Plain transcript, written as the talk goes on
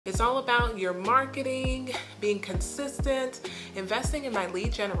It's all about your marketing, being consistent, investing in my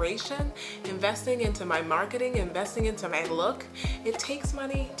lead generation, investing into my marketing, investing into my look. It takes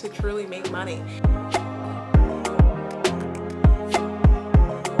money to truly make money.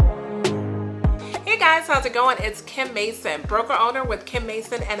 Hey guys, how's it going? It's Kim Mason, broker owner with Kim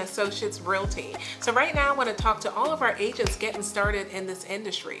Mason and Associates Realty. So right now I want to talk to all of our agents getting started in this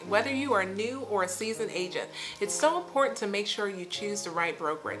industry. Whether you are new or a seasoned agent, it's so important to make sure you choose the right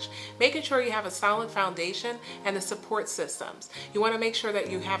brokerage. Making sure you have a solid foundation and the support systems. You want to make sure that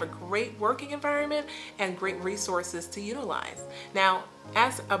you have a great working environment and great resources to utilize. Now,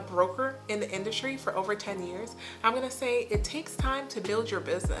 as a broker in the industry for over 10 years, I'm going to say it takes time to build your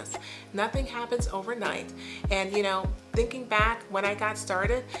business. Nothing happens overnight. And thinking back when I got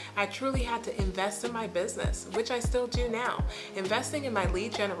started, I truly had to invest in my business, which I still do now. Investing in my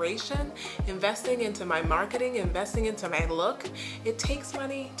lead generation, investing into my marketing, investing into my look. It takes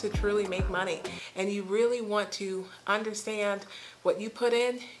money to truly make money. And you really want to understand what you put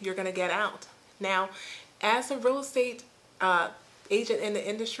in, you're going to get out. Now, as a real estate agent in the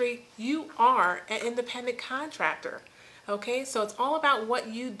industry, you are an independent contractor. Okay, so it's all about what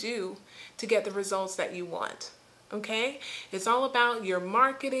you do to get the results that you want. Okay, it's all about your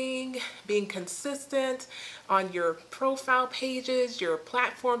marketing, being consistent on your profile pages, your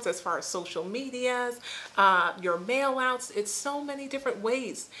platforms as far as social medias, your mail outs. It's so many different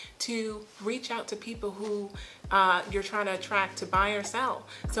ways to reach out to people who you're trying to attract to buy or sell.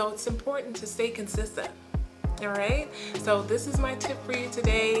 So it's important to stay consistent. All right, so this is my tip for you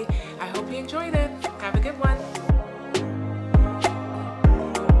today. I hope you enjoyed it. Have a good one.